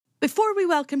Before we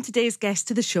welcome today's guest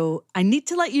to the show, I need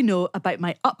to let you know about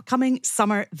my upcoming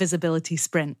summer visibility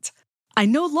sprint. I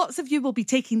know lots of you will be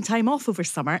taking time off over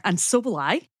summer, and so will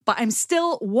I, but I'm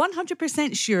still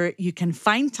 100% sure you can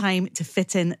find time to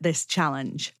fit in this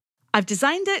challenge. I've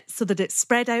designed it so that it's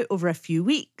spread out over a few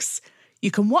weeks. You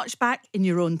can watch back in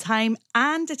your own time,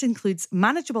 and it includes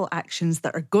manageable actions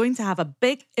that are going to have a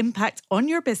big impact on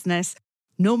your business,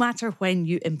 no matter when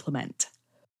you implement.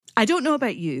 I don't know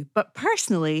about you, but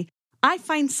personally, I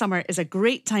find summer is a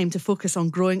great time to focus on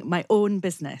growing my own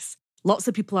business. Lots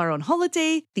of people are on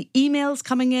holiday, the emails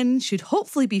coming in should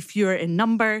hopefully be fewer in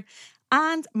number,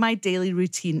 and my daily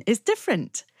routine is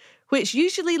different, which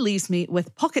usually leaves me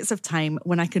with pockets of time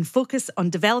when I can focus on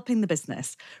developing the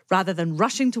business rather than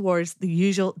rushing towards the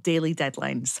usual daily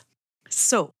deadlines.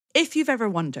 So, if you've ever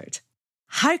wondered,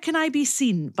 how can I be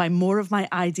seen by more of my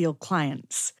ideal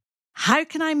clients? How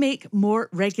can I make more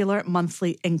regular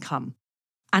monthly income?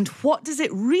 And what does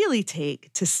it really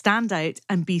take to stand out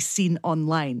and be seen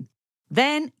online?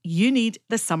 Then you need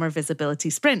the Summer Visibility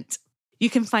Sprint. You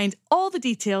can find all the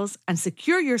details and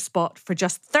secure your spot for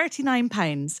just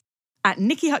 £39 at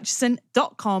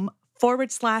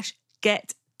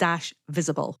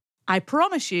nikkihutchison.com/get-visible. I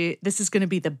promise you this is going to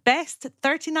be the best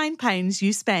 £39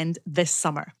 you spend this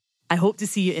summer. I hope to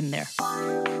see you in there.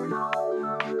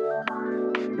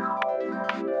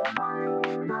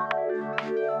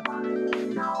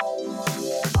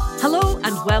 Hello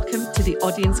and welcome to the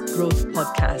Audience Growth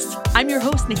Podcast. I'm your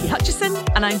host, Nikki Hutchison,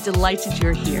 and I'm delighted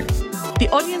you're here. The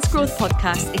Audience Growth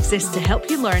Podcast exists to help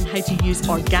you learn how to use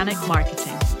organic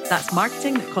marketing. That's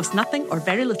marketing that costs nothing or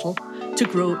very little to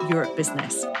grow your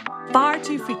business. Far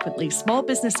too frequently, small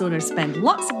business owners spend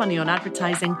lots of money on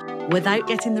advertising without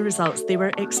getting the results they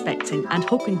were expecting and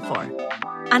hoping for.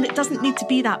 And it doesn't need to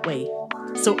be that way.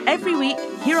 So every week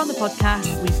here on the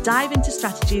podcast, we dive into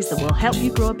strategies that will help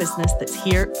you grow a business that's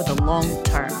here for the long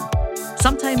term.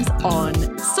 Sometimes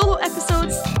on solo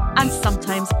episodes and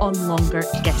sometimes on longer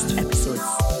guest episodes.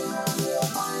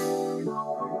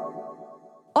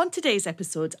 On today's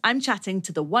episode, I'm chatting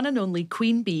to the one and only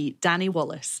Queen Bee, Dani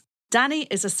Wallace. Dani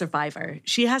is a survivor.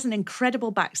 She has an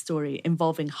incredible backstory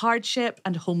involving hardship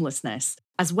and homelessness,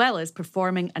 as well as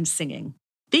performing and singing.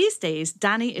 These days,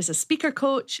 Dani is a speaker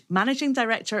coach, managing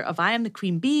director of I Am the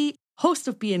Queen Bee, host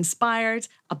of Be Inspired,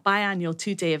 a biannual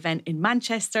 2-day event in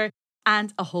Manchester,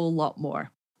 and a whole lot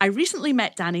more. I recently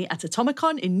met Dani at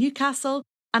Atomicon in Newcastle,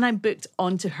 and I'm booked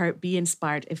onto her Be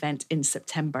Inspired event in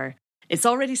September. It's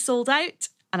already sold out,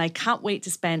 and I can't wait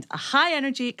to spend a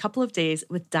high-energy couple of days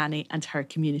with Dani and her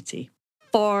community.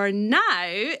 For now,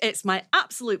 it's my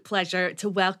absolute pleasure to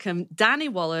welcome Dani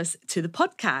Wallace to the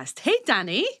podcast. Hey,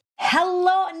 Dani.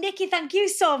 Hello, Nikki. Thank you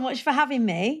so much for having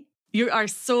me. You are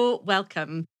so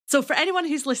welcome. So for anyone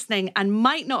who's listening and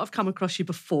might not have come across you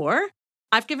before,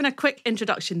 I've given a quick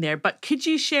introduction there, but could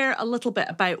you share a little bit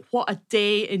about what a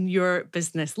day in your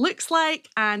business looks like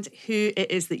and who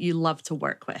it is that you love to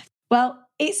work with? Well,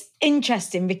 it's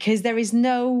interesting because there is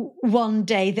no one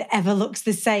day that ever looks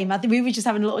the same. I think we were just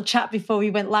having a little chat before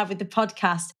we went live with the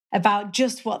podcast about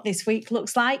just what this week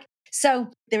looks like.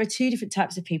 So there are two different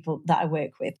types of people that I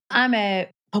work with. I'm a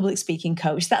public speaking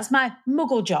coach. That's my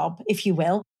muggle job, if you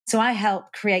will. So I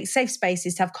help create safe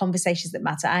spaces to have conversations that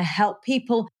matter. I help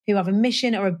people who have a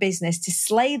mission or a business to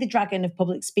slay the dragon of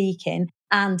public speaking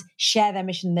and share their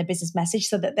mission and their business message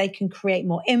so that they can create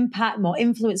more impact, more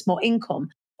influence, more income.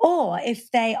 Or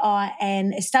if they are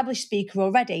an established speaker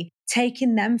already,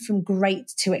 taking them from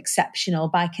great to exceptional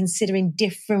by considering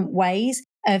different ways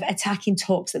of attacking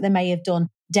talks that they may have done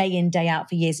day in, day out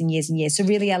for years and years and years. So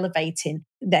really elevating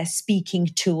their speaking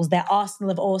tools, their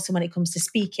arsenal of awesome when it comes to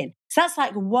speaking. So that's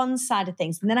like one side of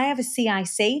things. And then I have a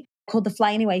CIC called the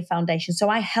Fly Anyway Foundation. So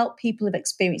I help people who've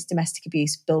experienced domestic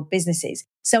abuse build businesses.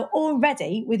 So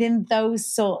already within those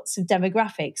sorts of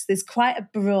demographics, there's quite a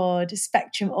broad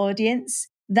spectrum audience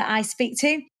that I speak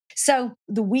to. So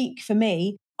the week for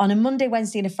me, on a Monday,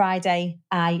 Wednesday and a Friday,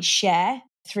 I share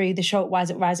through the Short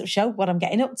Rise Up show what I'm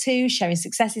getting up to, sharing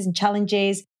successes and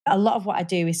challenges. A lot of what I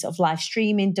do is sort of live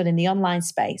streaming done in the online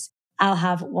space. I'll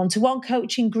have one-to-one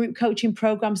coaching, group coaching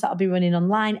programs that I'll be running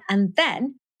online. And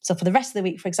then, so for the rest of the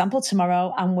week, for example,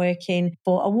 tomorrow I'm working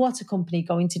for a water company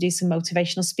going to do some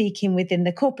motivational speaking within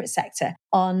the corporate sector.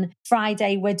 On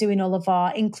Friday, we're doing all of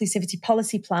our inclusivity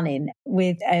policy planning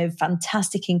with a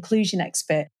fantastic inclusion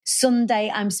expert.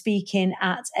 Sunday, I'm speaking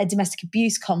at a domestic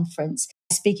abuse conference,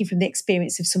 speaking from the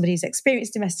experience of somebody who's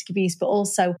experienced domestic abuse, but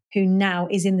also who now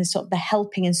is in the sort of the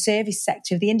helping and service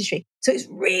sector of the industry. So it's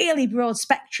really broad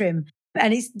spectrum.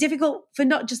 And it's difficult for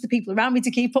not just the people around me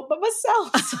to keep up, but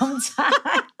myself sometimes.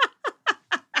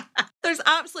 There's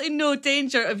absolutely no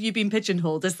danger of you being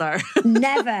pigeonholed, is there?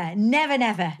 Never, never,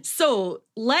 never. So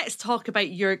let's talk about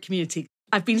your community.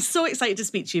 I've been so excited to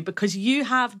speak to you because you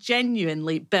have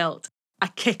genuinely built a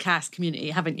kick-ass community,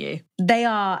 haven't you? They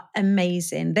are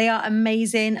amazing. They are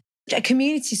amazing. A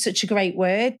community is such a great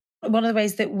word. One of the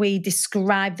ways that we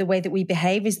describe the way that we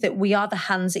behave is that we are the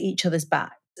hands at each other's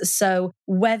back. So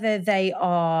whether they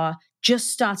are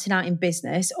just starting out in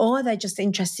business or they're just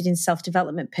interested in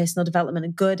self-development, personal development, a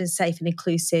good and safe and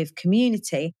inclusive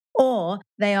community, or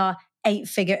they are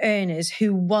 8-figure earners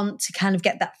who want to kind of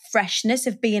get that freshness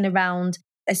of being around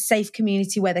a safe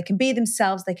community where they can be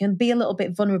themselves, they can be a little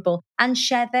bit vulnerable and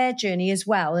share their journey as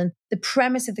well. And the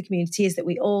premise of the community is that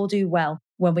we all do well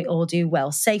when we all do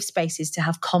well. Safe spaces to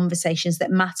have conversations that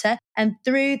matter. And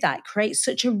through that, create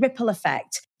such a ripple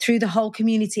effect through the whole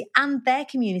community and their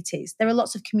communities. There are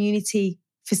lots of community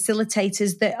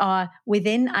facilitators that are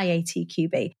within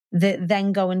IATQB that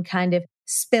then go and kind of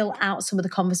spill out some of the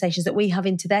conversations that we have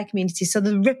into their community. So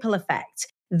the ripple effect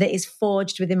that is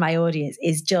forged within my audience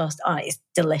is just, it's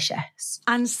delicious.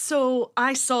 And so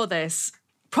I saw this,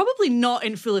 probably not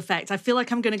in full effect. I feel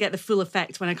like I'm going to get the full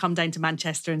effect when I come down to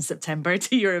Manchester in September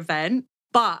to your event.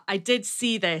 But I did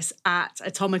see this at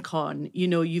Atomicon. You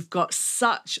know, you've got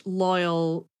such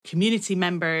loyal community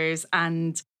members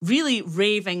and really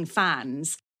raving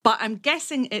fans. But I'm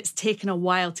guessing it's taken a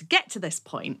while to get to this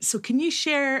point. So can you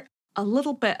share a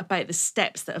little bit about the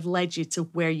steps that have led you to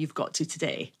where you've got to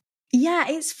today? Yeah,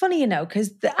 it's funny,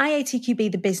 because the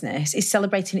IATQB, the business, is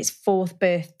celebrating its 4th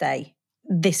birthday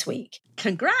this week.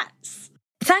 Congrats.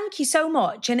 Thank you so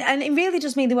much. And it really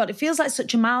does mean the world. It feels like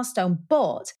such a milestone,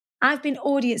 but I've been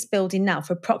audience building now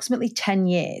for approximately 10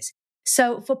 years.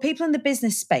 So for people in the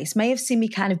business space may have seen me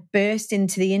kind of burst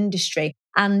into the industry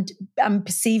and I'm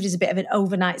perceived as a bit of an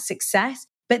overnight success.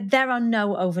 But there are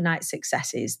no overnight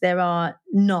successes. There are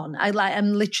none.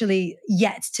 I'm literally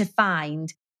yet to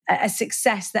find a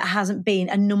success that hasn't been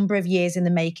a number of years in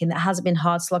the making, that hasn't been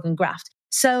hard slog and graft.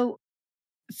 So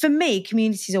for me,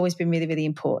 community has always been really, really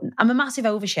important. I'm a massive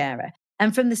oversharer.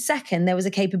 And from the second there was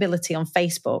a capability on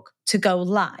Facebook to go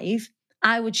live,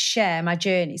 I would share my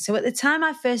journey. So at the time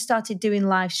I first started doing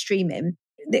live streaming,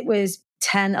 it was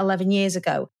 10, 11 years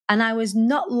ago. And I was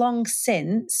not long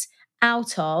since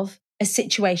out of a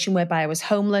situation whereby I was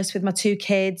homeless with my 2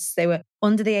 kids. They were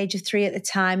under the age of 3 at the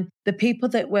time. The people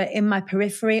that were in my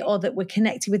periphery or that were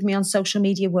connected with me on social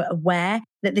media were aware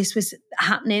that this was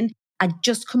happening. I'd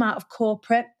just come out of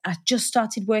corporate. I just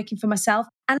started working for myself.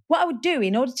 And what I would do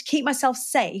in order to keep myself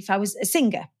safe, I was a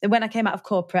singer. And when I came out of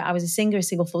corporate, I was a singer, a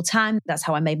single full time. That's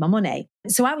how I made my money.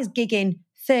 So I was gigging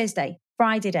Thursday,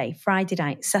 Friday night,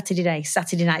 Saturday night,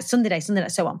 Sunday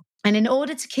night, so on. And in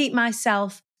order to keep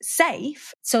myself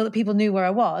safe so that people knew where I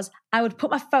was, I would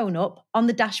put my phone up on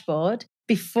the dashboard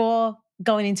before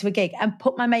going into a gig and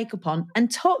put my makeup on and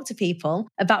talk to people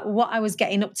about what I was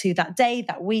getting up to that day,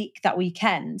 that week, that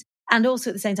weekend. And also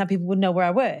at the same time, people would know where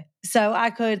I were. So I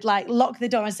could lock the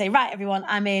door and say, right, everyone,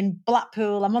 I'm in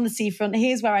Blackpool, I'm on the seafront,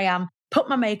 here's where I am, put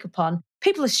my makeup on.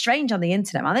 People are strange on the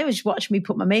internet, man. They would watch me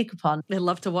put my makeup on. They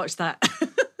love to watch that.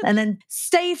 And then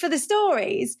stay for the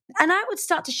stories. And I would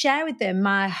start to share with them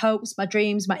my hopes, my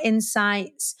dreams, my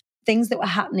insights, things that were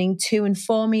happening to and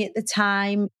for me at the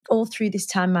time. All through this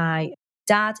time, my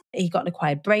dad, he got an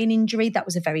acquired brain injury. That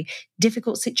was a very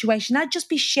difficult situation. I'd just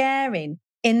be sharing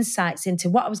insights into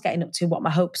what I was getting up to, what my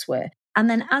hopes were.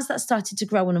 And then as that started to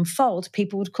grow and unfold,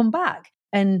 people would come back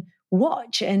and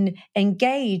watch and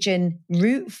engage and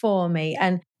root for me.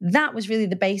 And that was really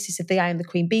the basis of the I Am the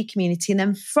Queen Bee community. And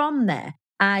then from there,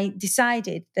 I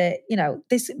decided that,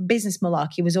 this business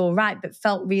malarkey was all right, but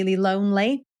felt really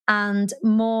lonely. And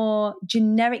more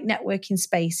generic networking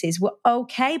spaces were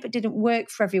okay, but didn't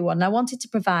work for everyone. And I wanted to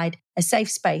provide a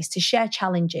safe space to share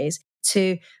challenges,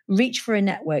 to reach for a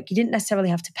network. You didn't necessarily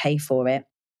have to pay for it.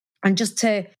 And just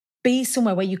to be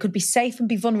somewhere where you could be safe and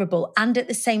be vulnerable and at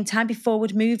the same time be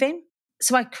forward moving.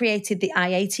 So I created the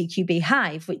IATQB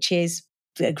Hive, which is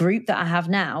a group that I have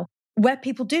now, where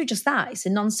people do just that. It's a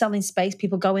non-selling space.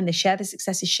 People go in, they share their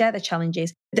successes, share their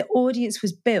challenges. The audience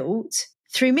was built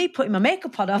through me putting my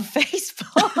makeup on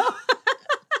Facebook.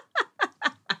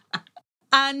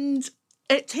 And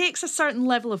it takes a certain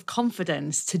level of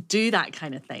confidence to do that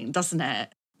kind of thing, doesn't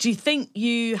it? Do you think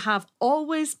you have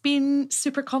always been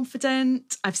super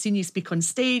confident? I've seen you speak on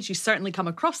stage. You certainly come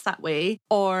across that way.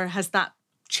 Or has that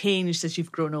changed as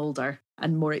you've grown older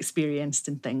and more experienced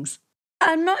in things?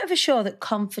 I'm not ever sure that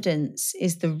confidence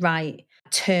is the right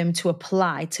term to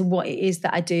apply to what it is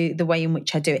that I do, the way in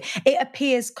which I do it. It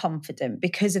appears confident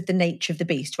because of the nature of the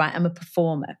beast, right? I'm a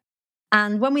performer.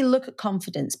 And when we look at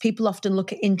confidence, people often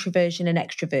look at introversion and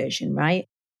extroversion, right?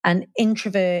 And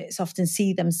introverts often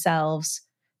see themselves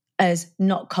as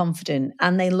not confident,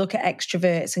 and they look at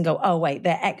extroverts and go, oh, wait,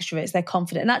 they're extroverts, they're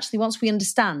confident. And actually, once we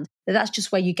understand that that's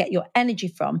just where you get your energy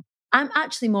from, I'm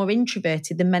actually more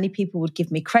introverted than many people would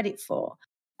give me credit for.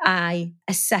 I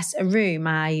assess a room,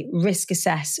 I risk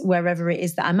assess wherever it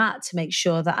is that I'm at to make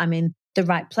sure that I'm in the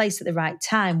right place at the right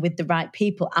time with the right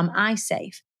people. Am I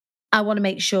safe? I want to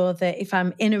make sure that if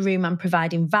I'm in a room, I'm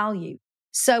providing value.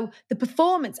 So the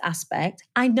performance aspect,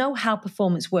 I know how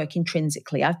performance work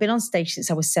intrinsically. I've been on stage since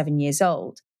I was 7 years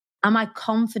old. Am I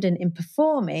confident in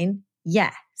performing?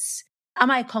 Yes.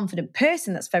 Am I a confident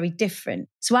person? That's very different.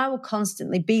 So I will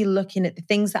constantly be looking at the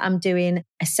things that I'm doing,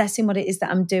 assessing what it is that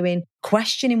I'm doing,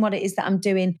 questioning what it is that I'm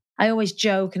doing. I always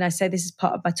joke, and I say this is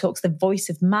part of my talks, the voice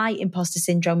of my imposter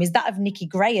syndrome is that of Nikki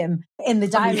Graham in the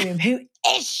diary room. Who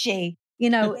is she? You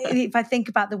know, if I think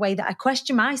about the way that I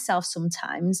question myself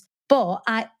sometimes, but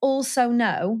I also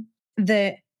know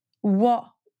that what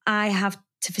I have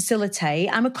to facilitate,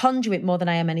 I'm a conduit more than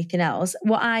I am anything else.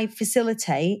 What I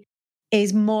facilitate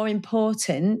is more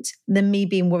important than me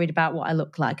being worried about what I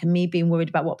look like and me being worried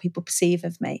about what people perceive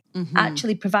of me. Mm-hmm.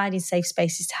 Actually providing safe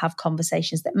spaces to have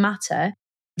conversations that matter,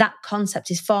 that concept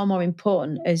is far more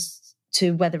important as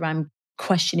to whether I'm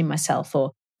questioning myself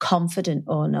or confident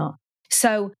or not.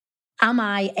 So am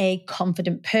I a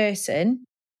confident person?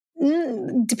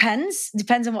 Depends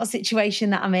on what situation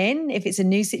that I'm in. If it's a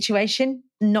new situation,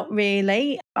 not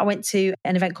really. I went to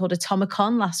an event called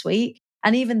Atomicon last week.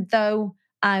 And even though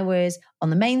I was on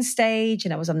the main stage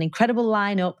and I was on an incredible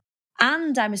lineup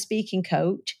and I'm a speaking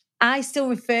coach, I still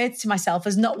referred to myself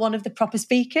as not one of the proper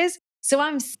speakers. So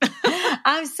I'm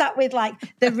sat with like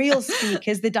the real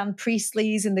speakers, the Dan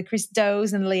Priestleys and the Chris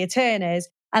Does and the Leah Turners.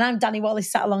 And I'm Dani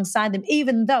Wallace sat alongside them,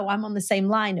 even though I'm on the same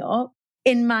lineup.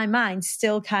 In my mind,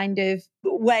 still kind of,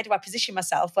 where do I position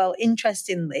myself? Well,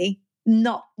 interestingly,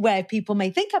 not where people may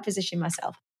think I position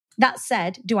myself. That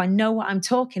said, do I know what I'm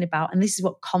talking about? And this is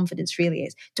what confidence really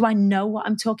is. Do I know what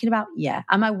I'm talking about? Yeah.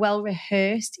 Am I well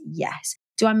rehearsed? Yes.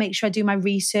 Do I make sure I do my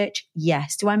research?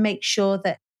 Yes. Do I make sure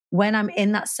that when I'm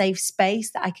in that safe space,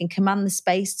 that I can command the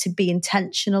space to be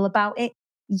intentional about it?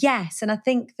 Yes. And I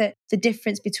think that the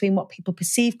difference between what people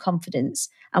perceive confidence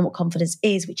and what confidence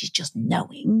is, which is just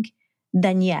knowing,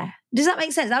 then yeah. Does that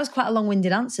make sense? That was quite a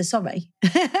long-winded answer, sorry.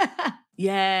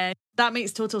 Yeah, that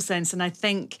makes total sense. And I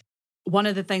think one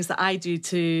of the things that I do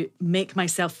to make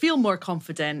myself feel more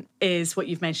confident is what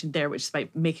you've mentioned there, which is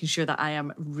about making sure that I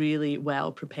am really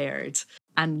well prepared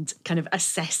and kind of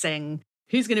assessing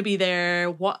who's going to be there,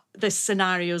 what the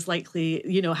scenario's likely,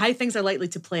 you know, how things are likely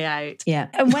to play out. Yeah.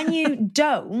 And when you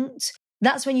don't,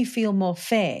 that's when you feel more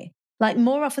fear. Like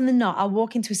more often than not, I'll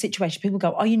walk into a situation, people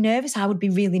go, are you nervous? I would be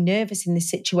really nervous in this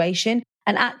situation.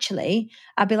 And actually,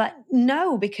 I'd be like,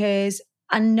 no, because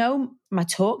I know my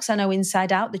talks, I know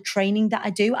inside out, the training that I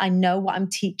do, I know what I'm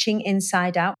teaching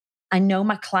inside out. I know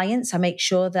my clients. I make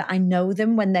sure that I know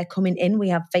them when they're coming in. We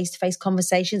have face-to-face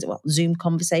conversations, well, Zoom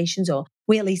conversations, or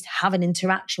we at least have an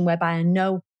interaction whereby I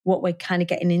know what we're kind of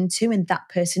getting into and that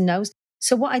person knows.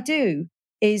 So what I do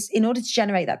is, in order to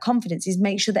generate that confidence, is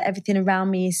make sure that everything around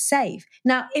me is safe.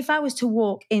 Now, if I was to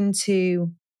walk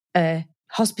into a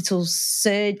hospital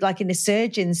like in a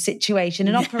surgeon's situation,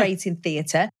 an operating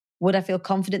theatre, would I feel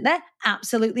confident there?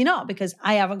 Absolutely not, because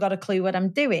I haven't got a clue what I'm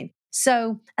doing.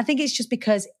 So I think it's just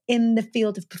because in the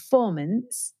field of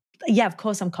performance, yeah, of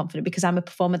course I'm confident because I'm a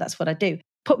performer. That's what I do.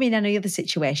 Put me in any other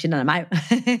situation and I'm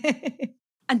out.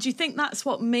 And do you think that's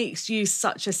what makes you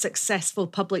such a successful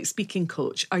public speaking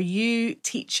coach? Are you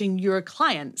teaching your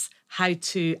clients how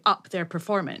to up their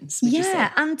performance?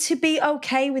 Yeah, and to be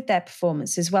okay with their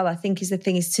performance as well, I think is the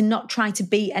thing, is to not try to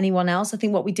beat anyone else. I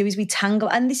think what we do is we tangle,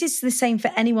 and this is the same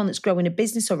for anyone that's growing a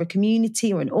business or a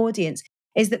community or an audience,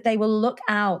 is that they will look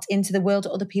out into the world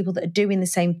at other people that are doing the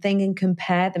same thing and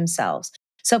compare themselves.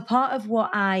 So part of what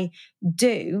I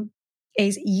do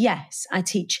is, yes, I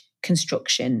teach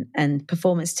construction and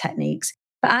performance techniques,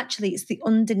 but actually it's the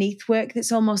underneath work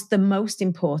that's almost the most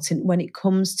important when it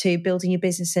comes to building your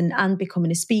business and becoming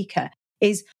a speaker,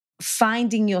 is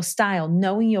finding your style,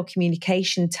 knowing your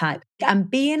communication type and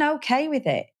being okay with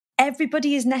it.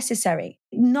 Everybody is necessary.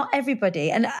 Not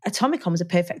everybody. And Atomicon was a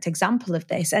perfect example of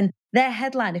this. And their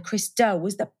headliner, Chris Doe,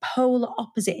 was the polar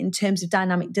opposite in terms of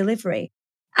dynamic delivery.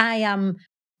 I am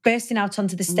bursting out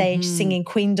onto the stage singing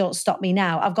Queen Don't Stop Me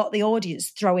Now. I've got the audience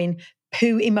throwing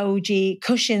poo emoji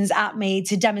cushions at me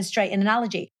to demonstrate an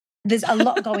analogy. There's a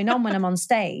lot going on when I'm on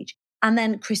stage. And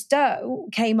then Chris Doe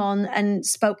came on and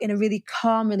spoke in a really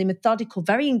calm, really methodical,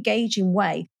 very engaging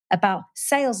way about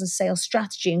sales and sales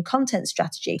strategy and content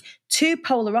strategy. Two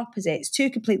polar opposites, two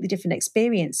completely different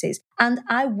experiences. And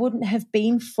I wouldn't have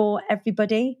been for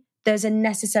everybody. There's a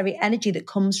necessary energy that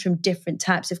comes from different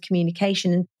types of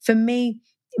communication. And for me,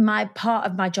 my part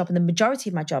of my job, and the majority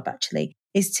of my job actually,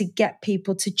 is to get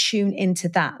people to tune into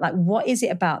that. Like, what is it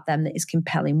about them that is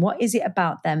compelling? What is it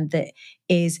about them that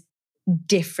is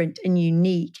different and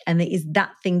unique? And it is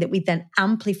that thing that we then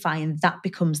amplify, and that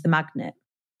becomes the magnet.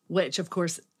 Which, of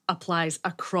course, applies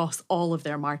across all of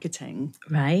their marketing.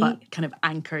 Right. But kind of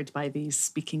anchored by these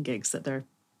speaking gigs that they're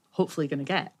hopefully going to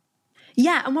get.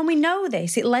 Yeah. And when we know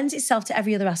this, it lends itself to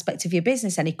every other aspect of your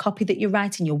business, any copy that you're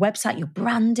writing, your website, your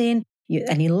branding,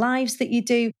 any lives that you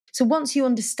do. So once you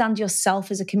understand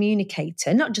yourself as a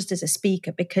communicator, not just as a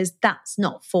speaker, because that's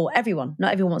not for everyone.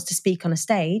 Not everyone wants to speak on a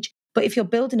stage. But if you're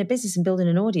building a business and building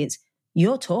an audience,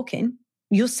 you're talking,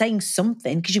 you're saying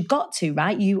something, because you've got to,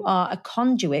 right? You are a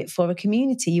conduit for a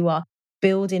community. You are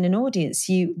building an audience.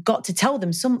 You've got to tell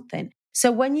them something. So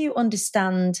when you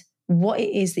understand what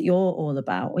it is that you're all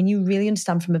about, when you really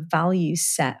understand from a value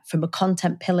set, from a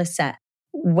content pillar set,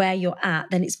 where you're at,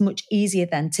 then it's much easier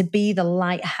then to be the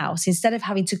lighthouse. Instead of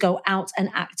having to go out and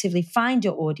actively find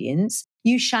your audience,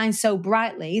 you shine so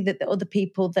brightly that the other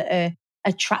people that are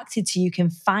attracted to you can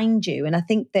find you. And I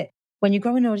think that when you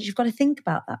grow an audience, you've got to think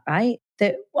about that, right?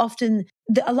 That often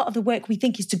a lot of the work we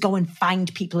think is to go and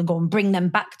find people and go and bring them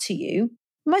back to you.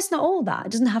 Well, it's not all that.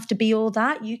 It doesn't have to be all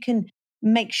that. You can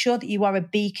make sure that you are a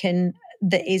beacon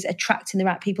that is attracting the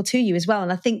right people to you as well.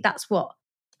 And I think that's what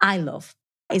I love,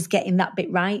 is getting that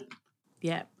bit right.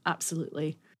 Yeah,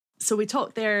 absolutely. So we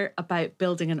talked there about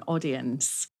building an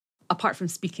audience. Apart from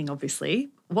speaking,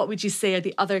 obviously, what would you say are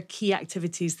the other key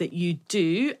activities that you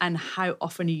do, and how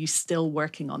often are you still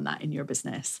working on that in your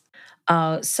business?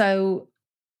 So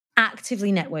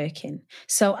actively networking.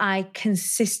 So I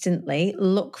consistently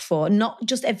look for not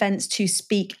just events to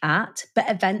speak at, but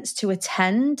events to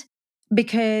attend,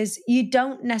 because you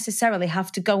don't necessarily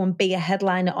have to go and be a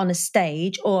headliner on a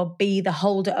stage or be the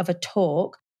holder of a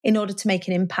talk in order to make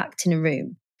an impact in a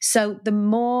room. So the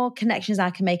more connections I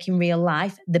can make in real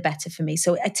life, the better for me.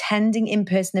 So attending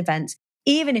in-person events,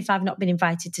 even if I've not been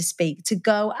invited to speak, to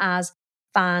go as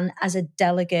fan, as a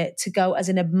delegate, to go as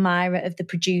an admirer of the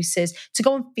producers, to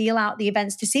go and feel out the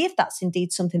events to see if that's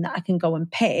indeed something that I can go and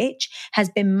pitch, has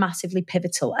been massively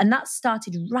pivotal. And that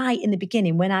started right in the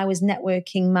beginning when I was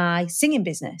networking my singing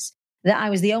business, that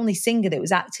I was the only singer that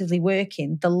was actively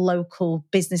working the local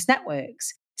business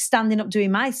networks, standing up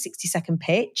doing my 60-second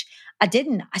pitch. I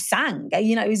sang.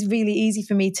 It was really easy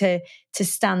for me to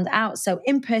stand out. So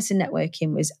in-person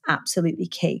networking was absolutely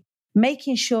key.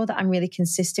 Making sure that I'm really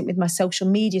consistent with my social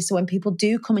media. So when people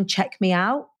do come and check me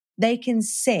out, they can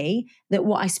see that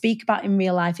what I speak about in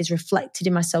real life is reflected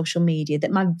in my social media,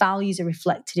 that my values are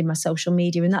reflected in my social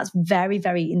media. And that's very,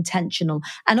 very intentional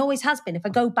and always has been. If I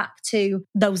go back to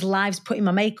those lives putting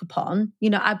my makeup on,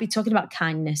 I'd be talking about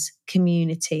kindness,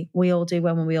 community. We all do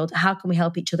well when we all do. How can we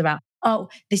help each other out? Oh,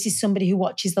 this is somebody who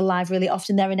watches the live really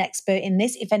often. They're an expert in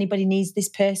this. If anybody needs this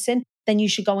person, then you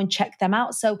should go and check them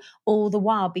out. So all the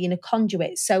while being a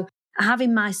conduit. So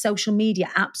having my social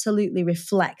media absolutely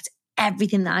reflect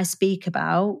everything that I speak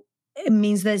about, it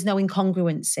means there's no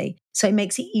incongruency. So it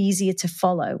makes it easier to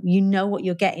follow. You know what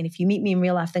you're getting. If you meet me in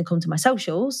real life, then come to my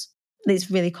socials. It's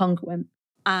really congruent.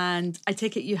 And I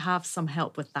take it you have some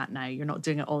help with that now. You're not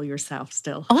doing it all yourself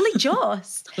still. Only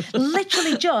just,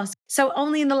 literally just. So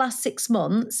only in the last 6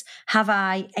 months have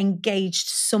I engaged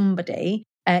somebody.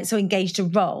 Engaged a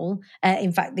role.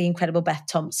 In fact, the incredible Beth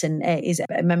Thompson is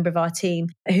a member of our team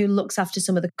who looks after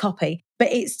some of the copy.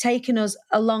 But it's taken us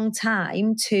a long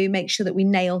time to make sure that we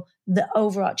nail the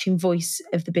overarching voice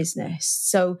of the business,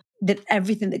 so that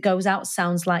everything that goes out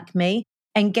sounds like me.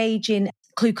 Engaging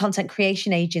Clue Content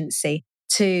Creation Agency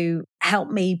to help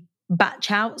me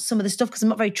batch out some of the stuff, because I'm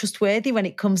not very trustworthy when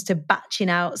it comes to batching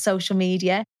out social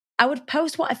media. I would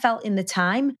post what I felt in the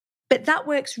time, but that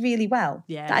works really well.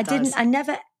 Yeah, I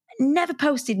never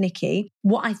posted, Nikki,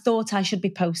 what I thought I should be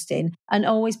posting, and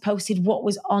always posted what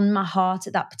was on my heart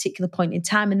at that particular point in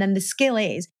time. And then the skill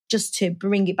is just to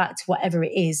bring it back to whatever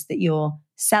it is that you're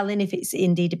selling, if it's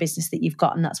indeed a business that you've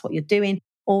got and that's what you're doing.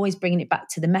 Always bringing it back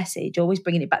to the message, always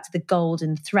bringing it back to the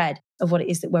golden thread of what it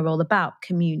is that we're all about,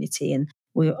 community. And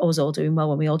we're always all doing well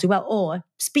when we all do well, or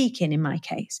speaking in my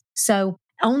case. So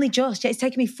it's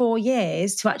taken me 4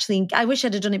 years to actually, I wish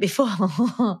I'd have done it before.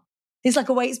 It's like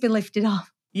a weight's been lifted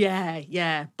off.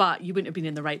 Yeah. But you wouldn't have been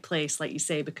in the right place, like you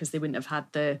say, because they wouldn't have had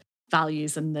the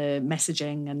values and the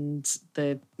messaging and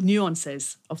the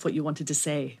nuances of what you wanted to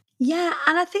say. Yeah,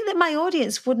 and I think that my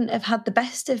audience wouldn't have had the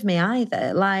best of me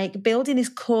either. Like building this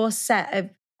core set of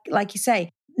like you say,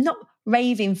 not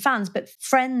raving fans, but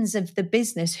friends of the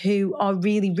business who are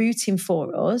really rooting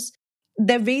for us.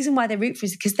 The reason why they root for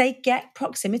us is because they get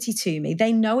proximity to me.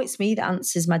 They know it's me that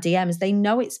answers my DMs. They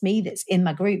know it's me that's in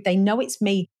my group. They know it's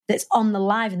me that's on the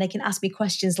live, and they can ask me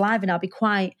questions live, and I'll be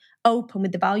quite open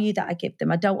with the value that I give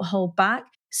them. I don't hold back.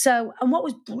 So, and what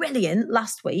was brilliant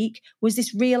last week was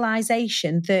this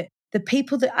realization that the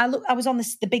people that I was on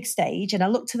the big stage, and I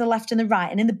looked to the left and the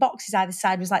right, and in the boxes either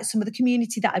side was like some of the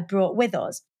community that I brought with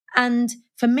us. And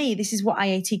for me, this is what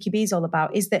IATQB is all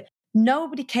about, is that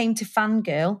nobody came to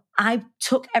fangirl. I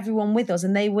took everyone with us,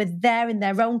 and they were there in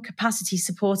their own capacity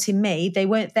supporting me. They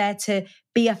weren't there to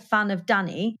be a fan of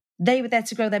Dani. They were there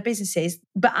to grow their businesses,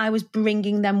 but I was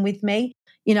bringing them with me.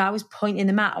 You know, I was pointing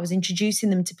them out. I was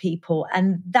introducing them to people.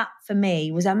 And that for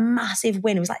me was a massive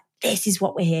win. It was like, this is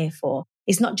what we're here for.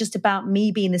 It's not just about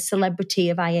me being the celebrity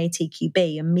of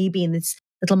IATQB and me being this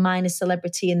little minor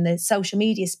celebrity in the social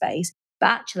media space.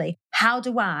 But actually, how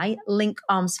do I link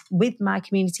arms with my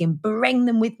community and bring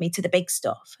them with me to the big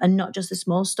stuff and not just the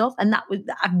small stuff? And I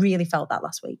really felt that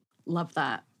last week. Love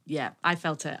that. Yeah, I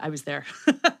felt it. I was there.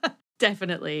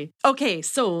 Definitely. Okay,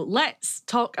 so let's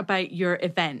talk about your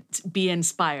event, Be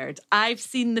Inspired. I've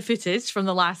seen the footage from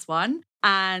the last one,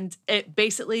 and it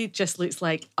basically just looks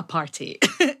like a party.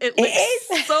 It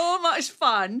looks so much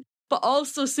fun, but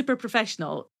also super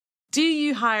professional. Do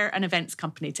you hire an events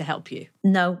company to help you?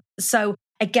 No. So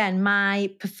again, my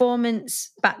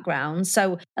performance background,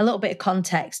 so a little bit of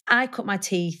context. I cut my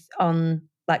teeth on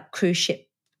like cruise ship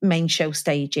main show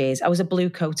stages. I was a blue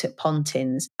coat at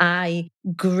Pontins. I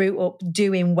grew up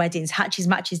doing weddings, hatches,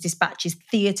 matches, dispatches,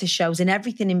 theatre shows, and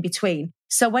everything in between.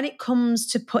 So when it comes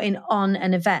to putting on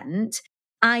an event,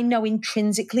 I know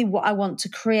intrinsically what I want to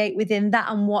create within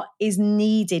that and what is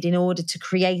needed in order to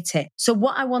create it. So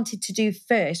what I wanted to do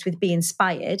first with Be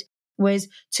Inspired was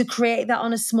to create that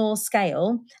on a small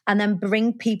scale and then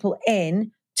bring people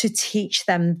in to teach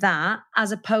them that,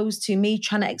 as opposed to me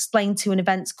trying to explain to an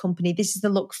events company, this is the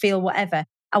look, feel, whatever.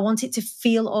 I want it to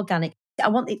feel organic. I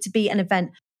want it to be an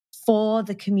event for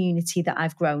the community that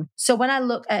I've grown. So when I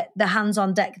look at the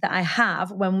hands-on deck that I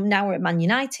have, now we're at Man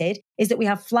United, is that we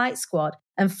have Flight Squad.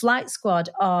 And Flight Squad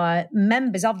are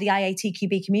members of the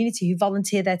IATQB community who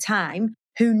volunteer their time,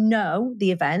 who know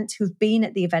the event, who've been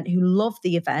at the event, who love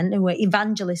the event, who are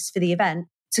evangelists for the event,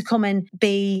 to come and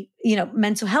be,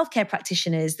 mental health care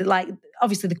practitioners, that like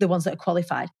obviously the ones that are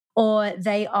qualified, or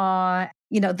they are,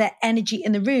 their energy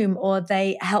in the room, or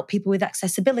they help people with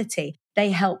accessibility. They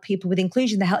help people with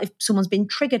inclusion. They help if someone's been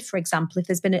triggered, for example, if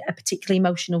there's been a particularly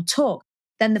emotional talk.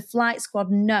 Then the Flight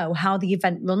Squad know how the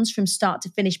event runs from start to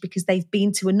finish because they've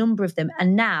been to a number of them,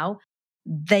 and now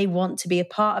they want to be a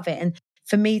part of it. And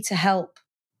for me to help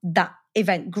that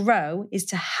event grow is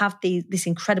to have this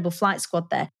incredible Flight Squad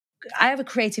there. I have a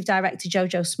creative director,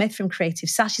 Jojo Smith from Creative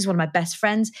Sash. She's one of my best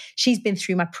friends. She's been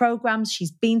through my programs.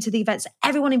 She's been to the events.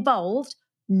 Everyone involved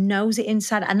knows it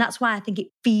inside. And that's why I think it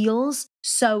feels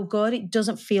so good. It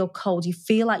doesn't feel cold. You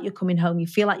feel like you're coming home. You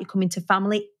feel like you're coming to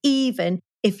family, even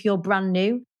if you're brand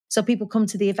new. So people come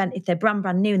to the event if they're brand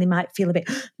new, and they might feel a bit,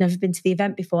 never been to the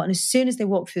event before. And as soon as they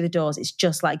walk through the doors, it's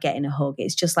just like getting a hug.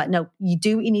 It's just like, no, you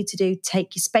do what you need to do.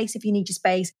 Take your space if you need your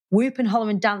space. Whoop and holler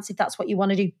and dance if that's what you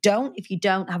want to do. Don't if you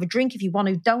don't. Have a drink if you want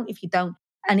to. Don't if you don't.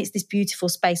 And it's this beautiful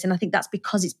space. And I think that's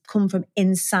because it's come from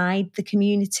inside the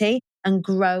community and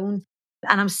grown.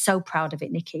 And I'm so proud of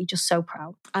it, Nikki. Just so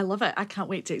proud. I love it. I can't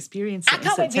wait to experience it. I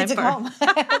can't wait for you to come.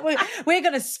 We're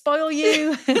going to spoil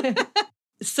you.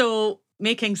 So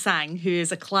Making Sang, who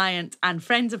is a client and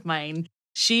friend of mine,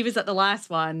 she was at the last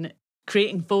one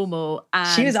creating FOMO. And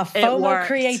she was a FOMO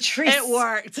creatrix. It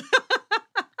worked.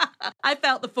 I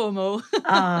felt the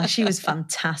FOMO. She was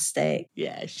fantastic.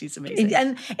 Yeah, she's amazing.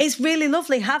 And it's really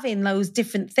lovely having those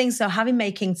different things. So having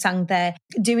Making Sang there,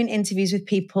 doing interviews with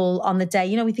people on the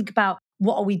day. We think about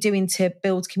what are we doing to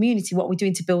build community? What are we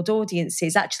doing to build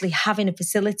audiences? Actually having a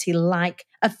facility like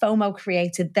a FOMO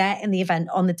creator there in the event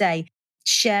on the day,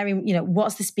 sharing,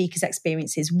 what's the speakers'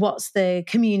 experiences, what's the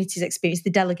community's experience, the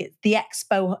delegates, the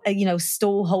expo,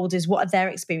 stall holders, what are their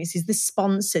experiences, the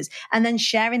sponsors, and then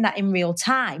sharing that in real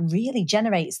time really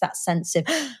generates that sense of,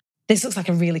 this looks like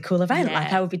a really cool event. Yeah.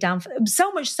 Like I would be down for,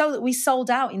 so much so that we sold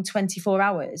out in 24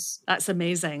 hours. That's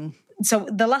amazing. So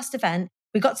the last event,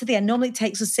 we got to the end. Normally it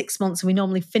takes us 6 months, and we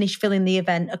normally finish filling the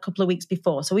event a couple of weeks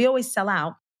before. So we always sell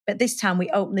out. But this time we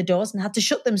opened the doors and had to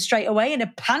shut them straight away in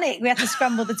a panic. We had to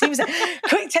scramble the teams.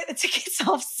 Quick, take the tickets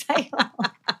off sale.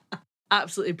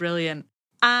 Absolutely brilliant.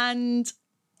 And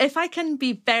if I can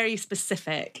be very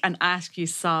specific and ask you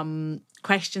some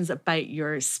questions about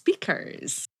your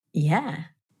speakers. Yeah.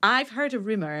 I've heard a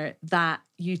rumour that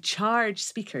you charge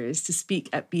speakers to speak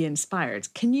at Be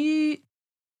Inspired. Can you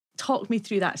talk me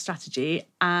through that strategy?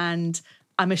 And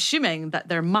I'm assuming that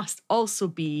there must also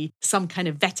be some kind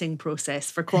of vetting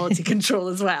process for quality control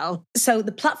as well. So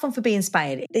the platform for Be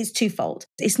Inspired is twofold.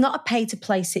 It's not a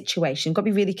pay-to-play situation. You've got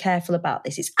to be really careful about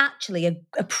this. It's actually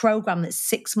a program that's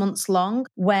 6 months long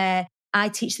where I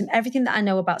teach them everything that I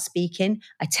know about speaking.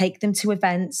 I take them to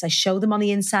events. I show them on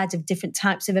the inside of different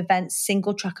types of events,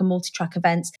 single track and multi-track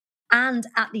events. And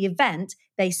at the event,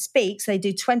 they speak. So they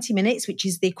do 20 minutes, which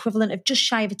is the equivalent of just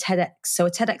shy of a TEDx. So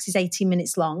a TEDx is 18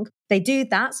 minutes long. They do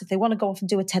that. So if they want to go off and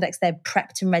do a TEDx, they're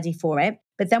prepped and ready for it.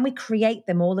 But then we create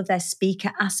them all of their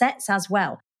speaker assets as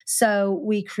well. So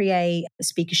we create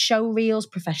speaker show reels,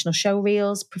 professional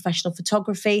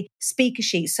photography, speaker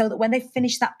sheets, so that when they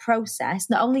finish that process,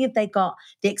 not only have they got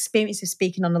the experience of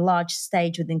speaking on a large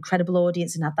stage with an incredible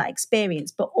audience and have that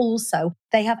experience, but also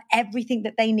they have everything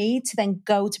that they need to then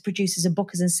go to producers and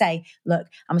bookers and say, look,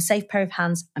 I'm a safe pair of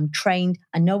hands. I'm trained.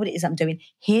 I know what it is I'm doing.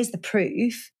 Here's the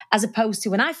proof. As opposed to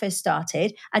when I first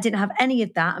started, I didn't have any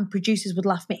of that and producers would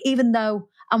laugh at me, even though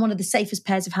I'm one of the safest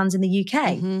pairs of hands in the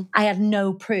UK. Mm-hmm. I had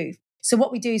no proof. So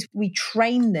what we do is we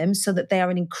train them so that they are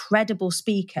an incredible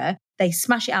speaker. They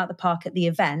smash it out of the park at the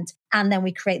event, and then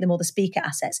we create them all the speaker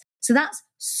assets. So that's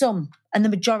some and the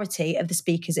majority of the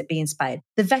speakers at Be Inspired.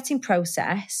 The vetting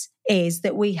process is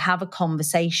that we have a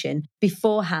conversation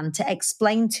beforehand to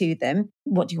explain to them,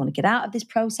 what do you want to get out of this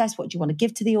process? What do you want to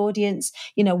give to the audience?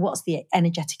 What's the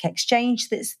energetic exchange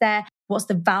that's there? What's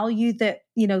the value that,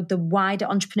 the wider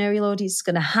entrepreneurial audience is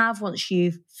going to have once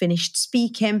you've finished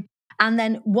speaking? And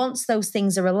then once those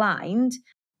things are aligned,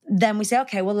 then we say,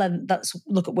 okay, well, then let's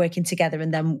look at working together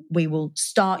and then we will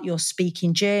start your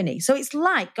speaking journey. So it's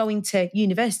like going to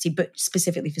university, but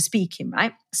specifically for speaking,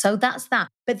 right? So that's that.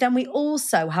 But then we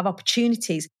also have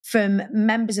opportunities from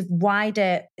members of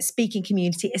wider speaking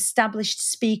community, established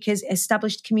speakers,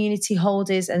 established community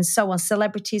holders, and so on,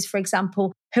 celebrities, for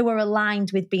example, who are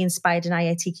aligned with Be Inspired and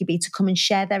IATQB to come and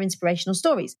share their inspirational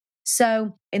stories.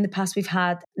 So in the past, we've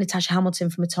had Natasha Hamilton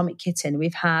from Atomic Kitten.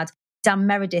 We've had Dan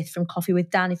Meredith from Coffee with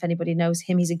Dan, if anybody knows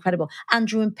him, he's incredible.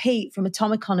 Andrew and Pete from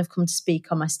Atomicon have come to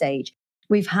speak on my stage.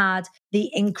 We've had the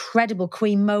incredible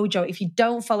Queen Mojo. If you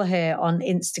don't follow her on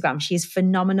Instagram, she is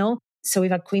phenomenal. So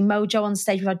we've had Queen Mojo on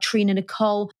stage. We've had Trina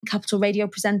Nicole, Capital Radio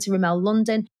presenter, Ramel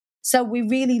London. So we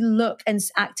really look and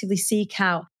actively seek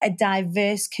out a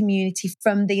diverse community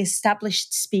from the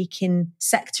established speaking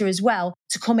sector as well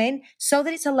to come in so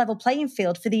that it's a level playing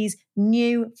field for these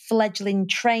new fledgling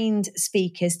trained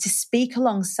speakers to speak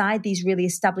alongside these really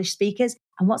established speakers.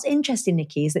 And what's interesting,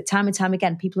 Nikki, is that time and time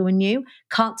again, people who are new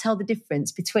can't tell the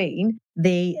difference between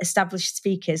the established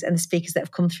speakers and the speakers that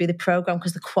have come through the program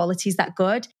because the quality is that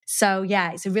good. So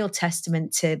yeah, it's a real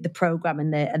testament to the program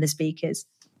and the speakers.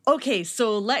 Okay,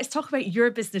 so let's talk about your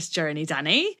business journey,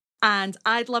 Dani. And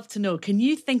I'd love to know, can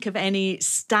you think of any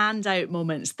standout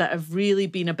moments that have really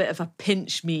been a bit of a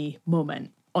pinch me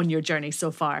moment on your journey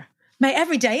so far? Mate,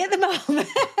 every day at the moment.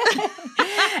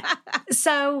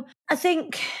 So I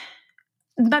think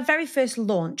my very first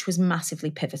launch was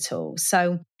massively pivotal.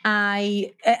 So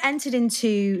I entered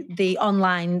into the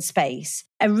online space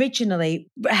originally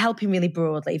helping really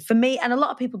broadly. For me, and a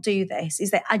lot of people do this,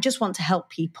 is that I just want to help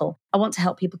people. I want to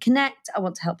help people connect. I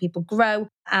want to help people grow.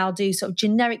 I'll do sort of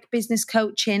generic business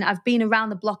coaching. I've been around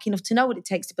the block enough to know what it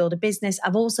takes to build a business.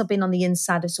 I've also been on the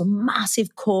inside of some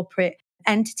massive corporate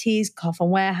entities,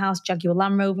 Coffin Warehouse, Jaguar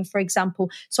Land Rover, for example.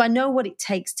 So I know what it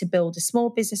takes to build a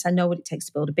small business. I know what it takes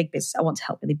to build a big business. I want to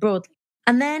help really broadly.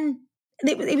 And then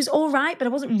it was all right, but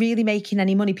I wasn't really making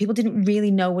any money. People didn't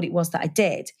really know what it was that I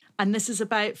did. And this is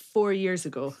about 4 years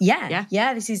ago. Yeah.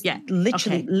 This is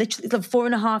literally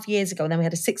 4.5 years ago. And then we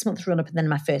had a 6-month run up and then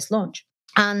my first launch.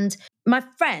 And my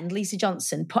friend, Lisa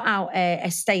Johnson, put out a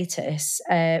status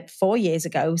 4 years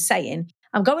ago saying,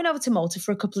 I'm going over to Malta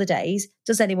for a couple of days.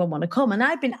 Does anyone want to come? And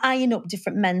I'd been eyeing up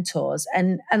different mentors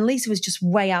and Lisa was just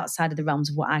way outside of the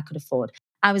realms of what I could afford.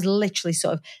 I was literally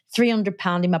sort of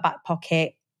 £300 in my back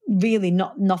pocket, really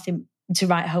nothing to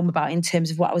write home about in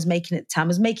terms of what I was making at the time. I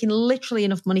was making literally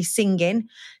enough money singing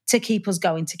to keep us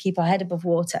going, to keep our head above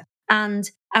water.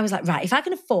 And I was like, right, if I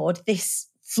can afford this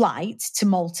flight to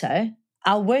Malta,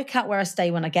 I'll work out where I stay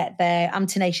when I get there. I'm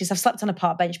tenacious. I've slept on a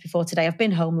park bench before today. I've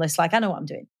been homeless. I know what I'm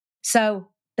doing. So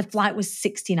the flight was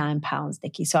 £69,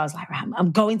 Nikki. So I was like, right,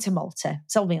 I'm going to Malta.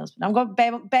 Told my husband, I'm going,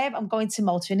 babe, I'm going to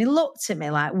Malta. And he looked at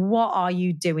me like, what are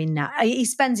you doing now? He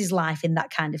spends his life in that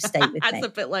kind of state with me. That's a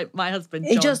bit like my husband,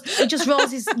 John. He just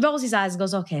rolls his eyes and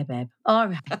goes, okay, babe, all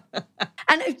right.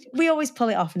 And we always pull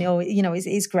it off and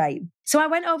it's great. So I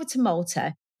went over to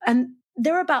Malta and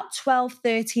there were about 12,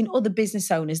 13 other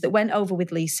business owners that went over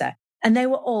with Lisa, and they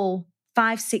were all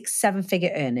 5, 6,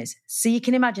 7-figure earners. So you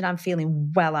can imagine I'm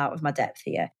feeling well out of my depth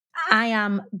here. I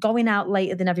am going out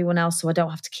later than everyone else, so I don't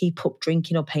have to keep up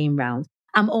drinking or paying round.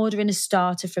 I'm ordering a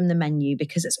starter from the menu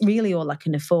because it's really all I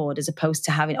can afford, as opposed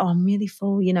to having, I'm really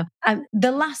full,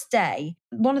 The last day,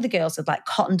 one of the girls had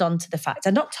cottoned on to the fact,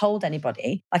 I'd not told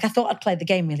anybody, I thought I'd played the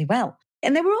game really well.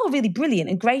 And they were all really brilliant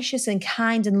and gracious and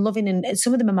kind and loving. And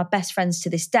some of them are my best friends to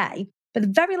this day. But the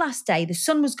very last day, the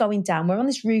sun was going down. We're on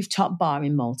this rooftop bar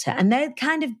in Malta, and they're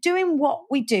kind of doing what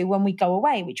we do when we go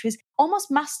away, which was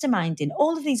almost masterminding.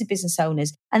 All of these are business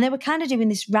owners, and they were kind of doing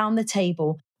this round the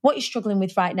table. What you're struggling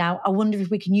with right now, I wonder if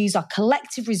we can use our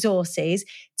collective resources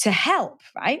to help,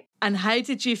 right? And how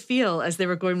did you feel as they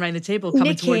were going around the table coming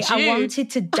Nikki, towards you? I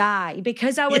wanted to die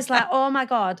because I was like, oh my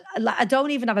God, I don't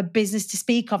even have a business to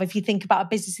speak of if you think about a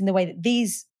business in the way that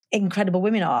these incredible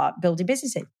women are building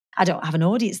businesses. I don't have an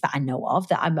audience that I know of,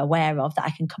 that I'm aware of, that I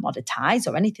can commoditize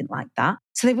or anything like that.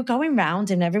 So they were going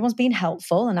round and everyone's being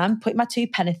helpful and I'm putting my 2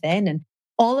 pence in, and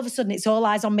all of a sudden it's all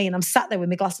eyes on me and I'm sat there with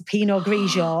my glass of Pinot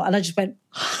Grigio and I just went,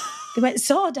 they went,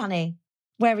 so Dani,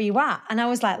 where are you at? And I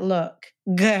was like, look,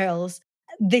 girls,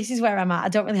 this is where I'm at. I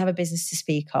don't really have a business to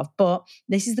speak of, but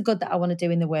this is the good that I want to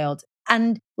do in the world.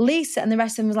 And Lisa and the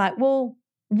rest of them was like, well,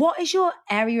 what is your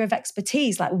area of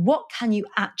expertise? What can you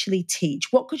actually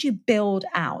teach? What could you build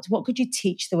out? What could you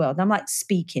teach the world? And I'm like,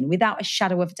 speaking, without a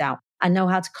shadow of a doubt. I know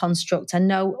how to construct. I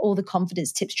know all the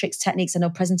confidence tips, tricks, techniques. I know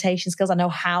presentation skills. I know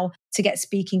how to get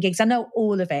speaking gigs. I know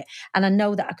all of it. And I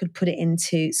know that I could put it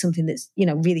into something that's,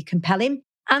 really compelling.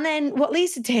 And then what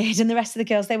Lisa did and the rest of the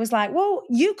girls, they was like, well,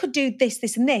 you could do this,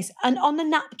 this, and this. And on the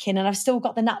napkin, and I've still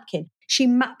got the napkin, she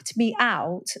mapped me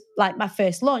out my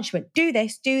first launch. She went, do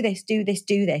this, do this, do this,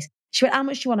 do this. She went, how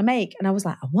much do you want to make? And I was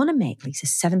like, I want to make, Lisa,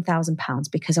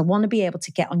 £7,000 because I want to be able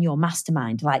to get on your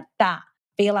mastermind like that.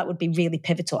 Feel like would be really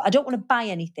pivotal. I don't want to buy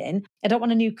anything. I don't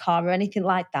want a new car or anything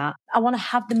like that. I want to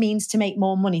have the means to make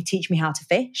more money, teach me how to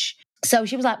fish. So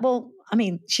she was like, well,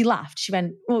 she laughed. She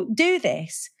went, well, do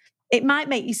this. It might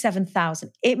make you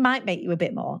 7,000. It might make you a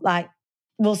bit more.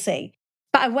 We'll see.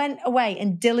 But I went away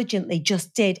and diligently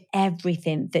just did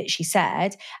everything that she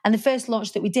said. And the first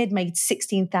launch that we did made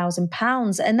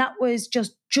 £16,000. And that was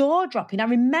just jaw-dropping. I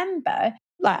remember,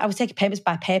 I was taking payments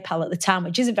by PayPal at the time,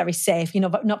 which isn't very safe,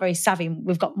 not very savvy.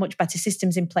 We've got much better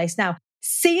systems in place now.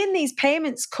 Seeing these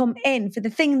payments come in for the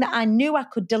thing that I knew I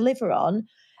could deliver on.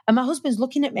 And my husband's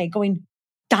looking at me going,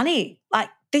 Dani,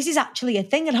 this is actually a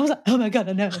thing. And I was like, oh my God,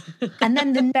 I know. And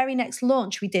then the very next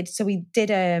launch we did, so we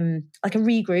did a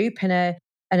regroup and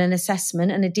an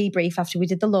assessment and a debrief after we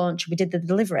did the launch, we did the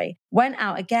delivery, went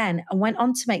out again and went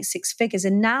on to make 6 figures.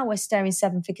 And now we're staring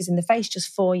 7 figures in the face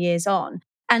just 4 years on.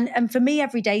 And for me,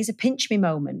 every day is a pinch me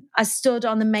moment. I stood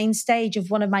on the main stage of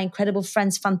one of my incredible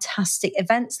friends' fantastic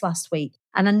events last week.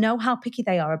 And I know how picky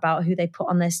they are about who they put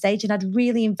on their stage. And I'd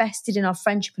really invested in our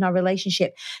friendship and our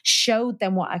relationship, showed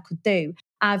them what I could do.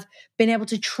 I've been able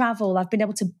to travel. I've been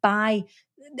able to buy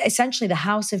essentially the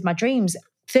house of my dreams.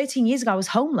 13 years ago, I was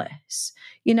homeless.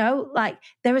 There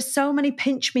are so many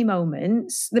pinch me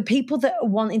moments. The people that are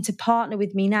wanting to partner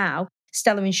with me now,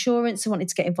 Stella Insurance, I wanted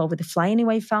to get involved with the Fly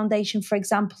Anyway Foundation, for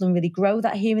example, and really grow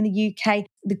that here in the UK.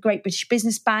 The Great British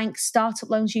Business Bank, Startup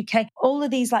Loans UK, all of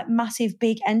these massive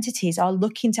big entities are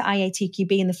looking to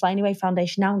IATQB and the Fly Anyway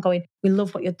Foundation now and going, we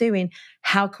love what you're doing.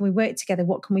 How can we work together?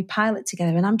 What can we pilot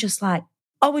together? And I'm just like,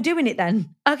 oh, we're doing it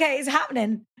then. Okay, it's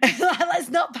happening. Let's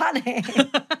not panic.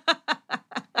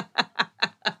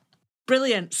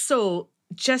 Brilliant. So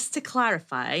just to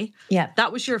clarify,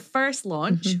 that was your first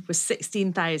launch, was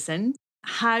 16,000.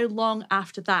 How long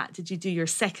after that did you do your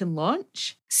second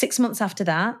launch? 6 months after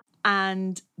that.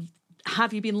 And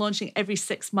have you been launching every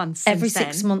 6 months since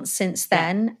 6 months since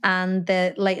then. And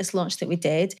the latest launch that we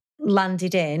did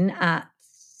landed in at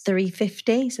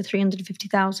 350, so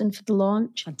 350,000 for the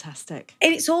launch. Fantastic.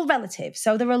 And it's all relative.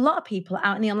 So there are a lot of people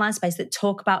out in the online space that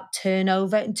talk about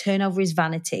turnover, and turnover is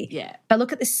vanity. Yeah. But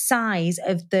look at the size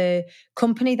of the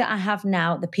company that I have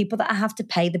now, the people that I have to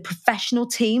pay, the professional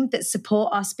team that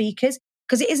support our speakers.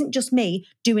 Because it isn't just me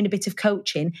doing a bit of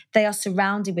coaching. They are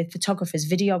surrounded with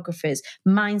photographers, videographers,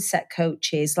 mindset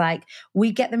coaches.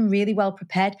 We get them really well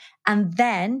prepared. And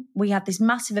then we have this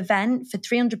massive event for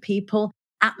 300 people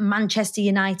at Manchester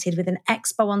United with an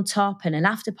expo on top and an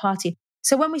after party.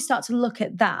 So when we start to look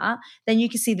at that, then you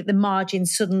can see that the margin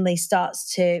suddenly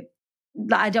starts to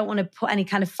I don't want to put any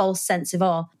kind of false sense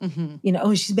of,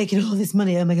 she's making all this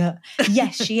money. Oh my God.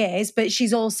 Yes, she is. But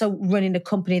she's also running a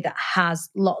company that has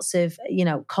lots of,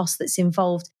 cost that's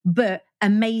involved. But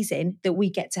amazing that we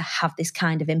get to have this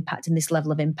kind of impact and this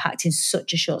level of impact in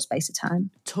such a short space of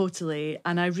time. Totally.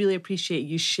 And I really appreciate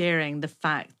you sharing the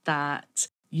fact that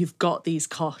you've got these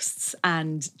costs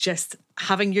and just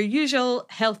having your usual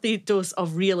healthy dose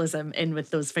of realism in with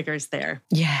those figures there.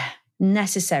 Yeah,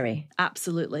 necessary.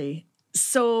 Absolutely.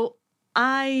 So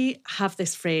I have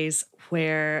this phrase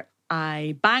where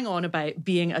I bang on about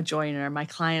being a joiner. My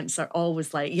clients are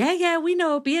always like, yeah, we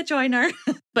know, be a joiner.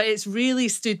 But it's really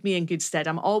stood me in good stead.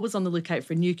 I'm always on the lookout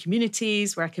for new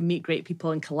communities where I can meet great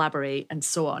people and collaborate and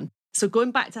so on. So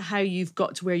going back to how you've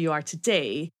got to where you are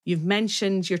today, you've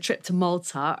mentioned your trip to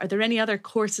Malta. Are there any other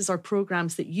courses or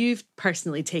programs that you've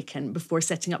personally taken before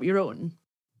setting up your own?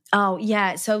 Oh,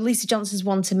 yeah. So Lisa Johnson's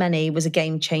One-to-Many was a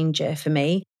game changer for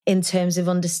me in terms of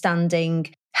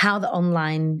understanding how the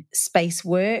online space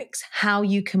works, how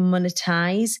you can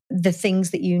monetize the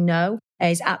things that you know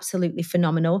is absolutely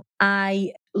phenomenal.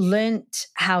 I learnt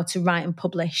how to write and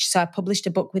publish. So I published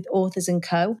a book with Authors &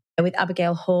 Co. with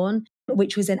Abigail Horn,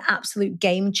 which was an absolute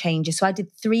game changer. So I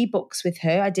did 3 books with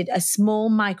her. I did a small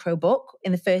micro book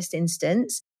in the first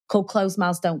instance called Closed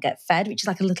Mouths Don't Get Fed, which is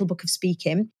like a little book of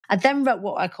speaking. I then wrote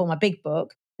what I call my big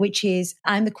book, which is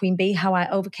I'm the Queen Bee, How I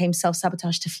Overcame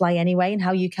Self-Sabotage to Fly Anyway and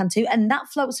How You Can Too. And that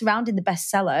floats around in the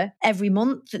bestseller every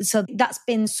month. So that's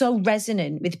been so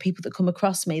resonant with people that come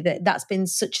across me that's been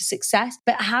such a success.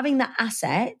 But having that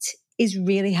asset is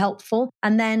really helpful.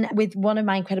 And then with one of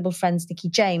my incredible friends, Nikki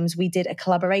James, we did a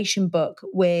collaboration book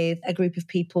with a group of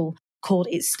people called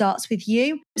It Starts With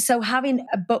You. So having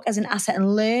a book as an asset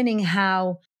and learning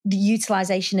how the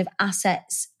utilization of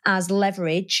assets as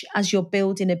leverage as you're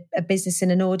building a business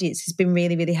and an audience has been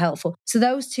really, really helpful. So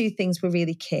those 2 things were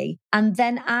really key. And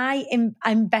then I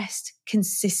invest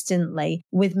consistently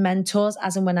with mentors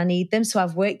as and when I need them. So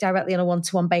I've worked directly on a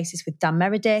one-to-one basis with Dan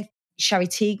Meredith. Shari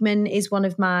Teigman is one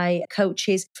of my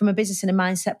coaches from a business and a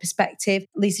mindset perspective.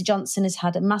 Lisa Johnson has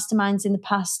had masterminds in the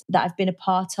past that I've been a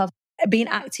part of. Being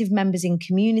active members in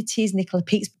communities, Nicola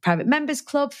Peake's Private Members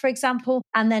Club, for example,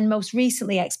 and then most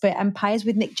recently Expert Empires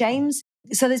with Nick James.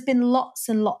 So there's been lots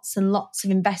and lots and lots of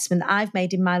investment that I've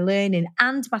made in my learning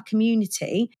and my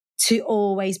community to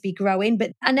always be growing.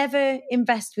 But I never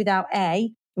invest without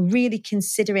really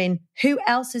considering who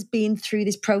else has been through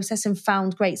this process and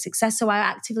found great success. So I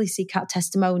actively seek out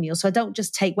testimonials. So I don't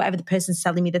just take whatever the person's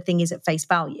telling me the thing is at face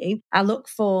value. I look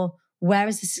for where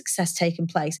has the success taken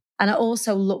place? And I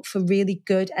also look for really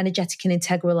good, energetic and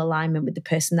integral alignment with the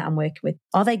person that I'm working with.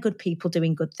 Are they good people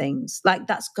doing good things? Like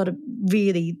that's got to be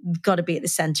at the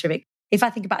center of it. If I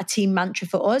think about a team mantra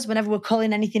for us, whenever we're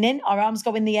calling anything in, our arms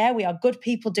go in the air. We are good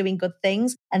people doing good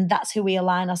things. And that's who we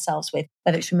align ourselves with,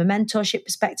 whether it's from a mentorship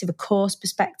perspective, a course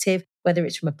perspective, whether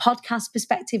it's from a podcast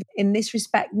perspective. In this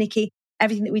respect, Nikki,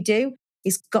 everything that we do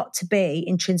is got to be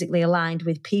intrinsically aligned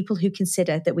with people who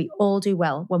consider that we all do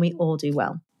well when we all do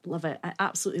well. Love it. I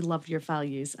absolutely love your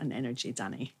values and energy,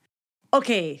 Dani.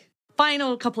 Okay,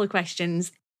 final couple of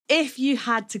questions. If you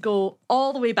had to go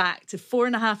all the way back to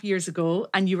 4.5 years ago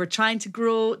and you were trying to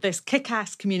grow this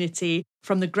kick-ass community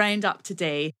from the ground up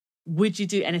today, would you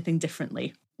do anything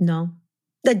differently? No.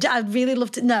 I'd really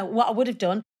love to know. What I would have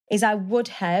done is I would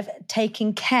have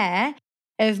taken care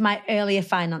of my earlier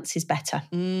finances better.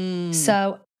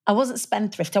 So I wasn't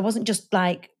spendthrift. I wasn't just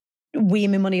like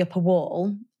weeing my money up a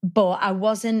wall, but I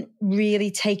wasn't really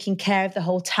taking care of the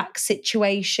whole tax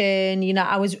situation.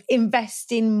 I was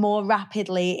investing more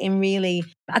rapidly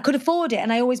I could afford it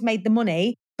and I always made the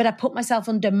money, but I put myself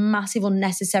under massive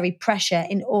unnecessary pressure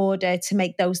in order to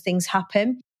make those things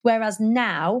happen. Whereas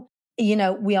now,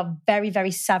 we are very, very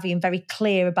savvy and very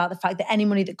clear about the fact that any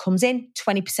money that comes in,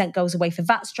 20% goes away for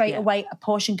VAT straight away, a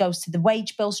portion goes to the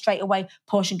wage bill straight away,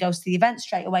 portion goes to the event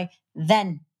straight away.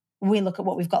 Then we look at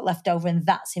what we've got left over and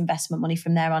that's investment money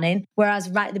from there on in. Whereas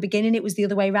right at the beginning, it was the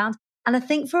other way around. And I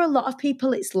think for a lot of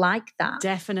people, it's like that.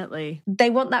 Definitely. They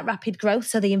want that rapid growth,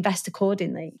 so they invest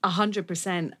accordingly.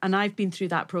 100%. And I've been through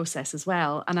that process as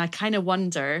well. And I kind of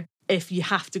wonder if you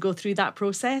have to go through that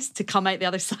process to come out the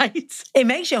other side. It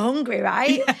makes you hungry,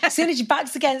 right? Yeah. As soon as your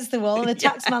back's against the wall and the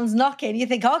tax man's knocking, you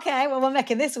think, okay, well, we're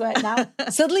making this work now.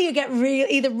 Suddenly you get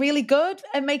either really good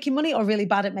at making money or really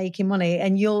bad at making money,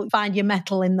 and you'll find your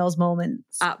mettle in those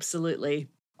moments. Absolutely.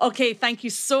 Okay, thank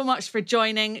you so much for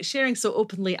joining, sharing so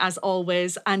openly as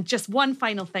always. And just one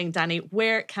final thing, Dani,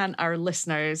 where can our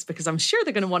listeners, because I'm sure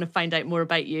they're going to want to find out more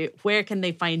about you, where can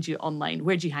they find you online?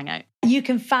 Where do you hang out? You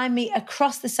can find me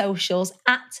across the socials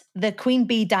at the Queen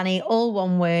Bee Dani, all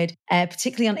one word,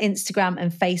 particularly on Instagram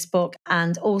and Facebook,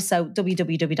 and also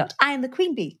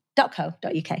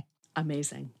www.iamthequeenbee.co.uk.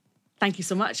 Amazing. Thank you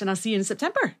so much. And I'll see you in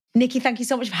September. Nikki, thank you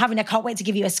so much for having me. I can't wait to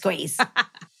give you a squeeze.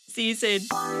 See you soon.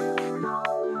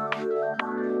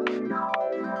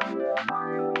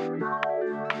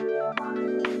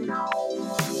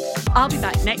 I'll be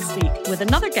back next week with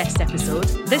another guest episode,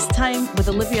 this time with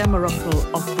Olivia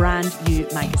Morocco of Brand You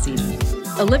magazine.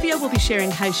 Olivia will be sharing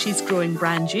how she's growing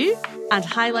Brand You and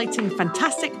highlighting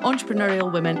fantastic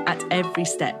entrepreneurial women at every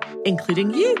step,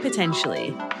 including you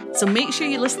potentially. So make sure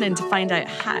you listen in to find out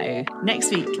how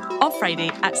next week on Friday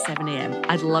at 7 a.m.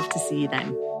 I'd love to see you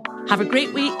then. Have a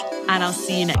great week and I'll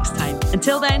see you next time.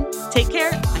 Until then, take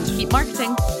care and keep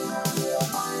marketing.